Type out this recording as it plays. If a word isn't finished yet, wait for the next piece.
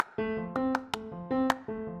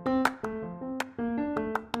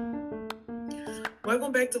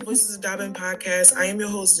Welcome back to Voices of Dobbin podcast. I am your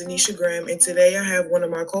host, Denisha Graham, and today I have one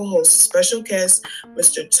of my co-hosts, special guest,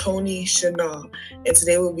 Mr. Tony Chenal. And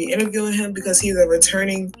today we'll be interviewing him because he's a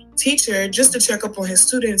returning teacher just to check up on his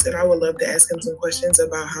students, and I would love to ask him some questions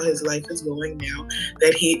about how his life is going now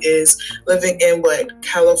that he is living in,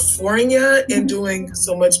 California, and doing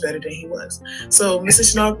so much better than he was. So, Mr.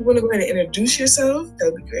 Chenal, if you want to go ahead and introduce yourself,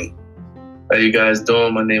 that would be great. How you guys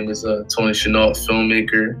doing? My name is Tony Chenal,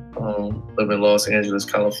 filmmaker. Live in Los Angeles,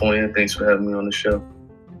 California. Thanks for having me on the show.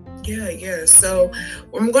 Yeah. So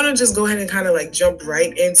I'm gonna just go ahead and kind of jump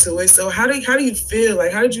right into it. So how do you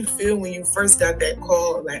feel? How did you feel when you first got that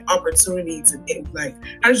call, opportunity to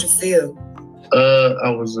how did you feel? I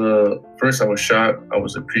was first I was shocked. I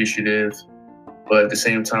was appreciative, but at the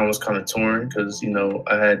same time I was kind of torn because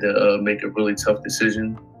I had to make a really tough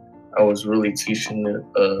decision. I was really teaching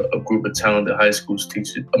a group of talented high school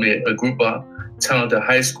teachers. A group of talented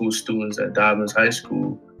high school students at Dobbins High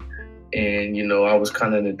School. And, I was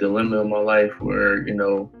kind of in a dilemma in my life where,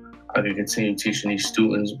 I could continue teaching these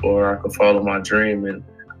students or I could follow my dream. And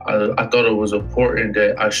I thought it was important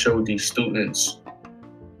that I showed these students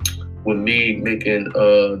with me making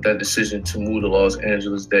that decision to move to Los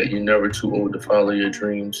Angeles that you're never too old to follow your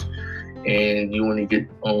dreams. And you only get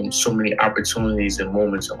so many opportunities and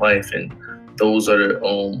moments in life, and those are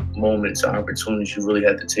the moments and opportunities you really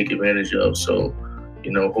have to take advantage of. So,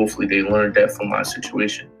 hopefully they learned that from my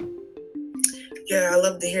situation. Yeah, I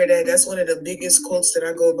love to hear that. That's one of the biggest quotes that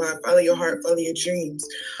I go by: follow your heart, follow your dreams.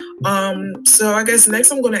 So I guess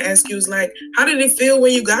next I'm going to ask you is how did it feel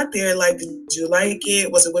when you got there? Did you like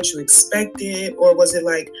it? Was it what you expected? Or was it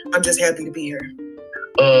I'm just happy to be here?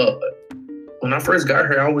 When I first got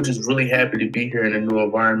here, I was just really happy to be here in a new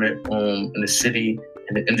environment, in a city,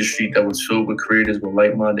 in an industry that was filled with creators, with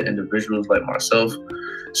like-minded individuals like myself.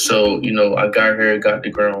 So, I got here, got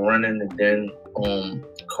the ground running, and then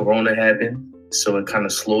Corona happened. So it kind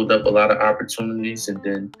of slowed up a lot of opportunities, and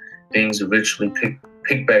then things eventually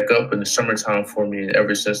picked back up in the summertime for me. And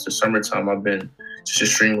ever since the summertime, I've been just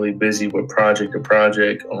extremely busy with project to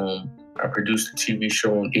project. I produced a TV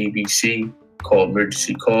show on ABC called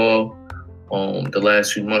Emergency Call. The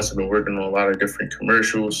last few months I've been working on a lot of different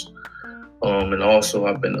commercials. And also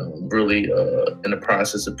I've been really in the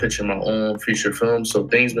process of pitching my own feature film. So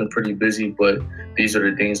things been pretty busy, but these are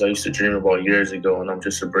the things I used to dream about years ago, and I'm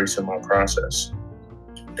just embracing my process.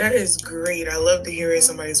 That is great. I love to hear it.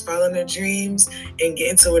 Somebody's following their dreams and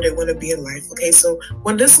getting to where they want to be in life. Okay, so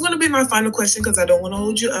this is going to be my final question because I don't want to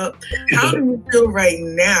hold you up. How do you feel right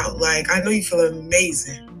now? I know you feel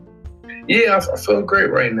amazing. Yeah, I feel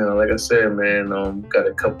great right now. Like I said, man, got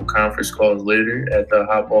a couple conference calls later. After I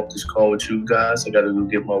hop off this call with you guys, I got to go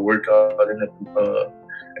get my workout in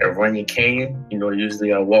at Runyon Canyon.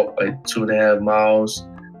 Usually I walk 2.5 miles.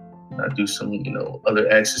 I do some, other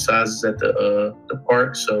exercises at the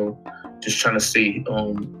park. So just trying to stay,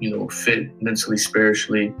 fit mentally,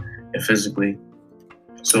 spiritually, and physically,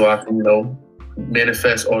 so I can,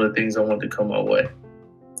 manifest all the things I want to come my way.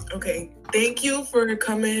 Okay, thank you for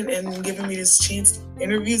coming and giving me this chance to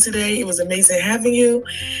interview today. It was amazing having you.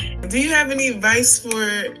 Do you have any advice for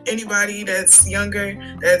anybody that's younger,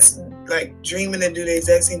 that's dreaming to do the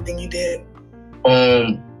exact same thing you did?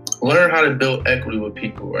 Learn how to build equity with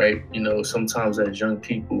people, right? Sometimes as young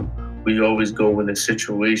people, we always go in a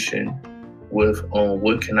situation with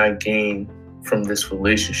what can I gain from this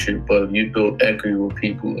relationship? But if you build equity with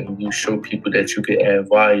people and you show people that you can add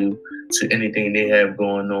value to anything they have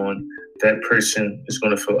going on, that person is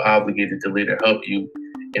going to feel obligated to later help you,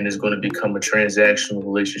 and it's going to become a transactional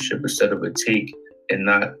relationship instead of a take and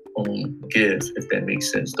not give, if that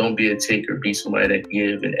makes sense. Don't be a taker, be somebody that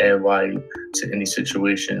give and add value to any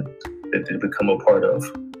situation that they become a part of.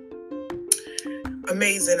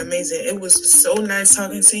 Amazing. It was so nice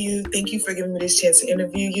talking to you. Thank you for giving me this chance to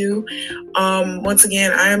interview you. Once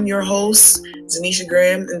again, I am your host, Denisha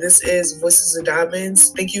Graham, and this is Voices of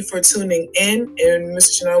Dobbins. Thank you for tuning in. And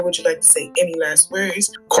Mr. Chenal, would you like to say any last words?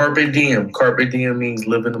 Carpe diem. Carpe diem means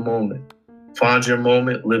live in the moment. Find your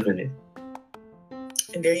moment, live in it.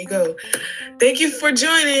 And there you go. Thank you for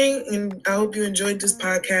joining, and I hope you enjoyed this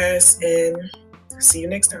podcast, and see you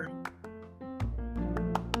next time.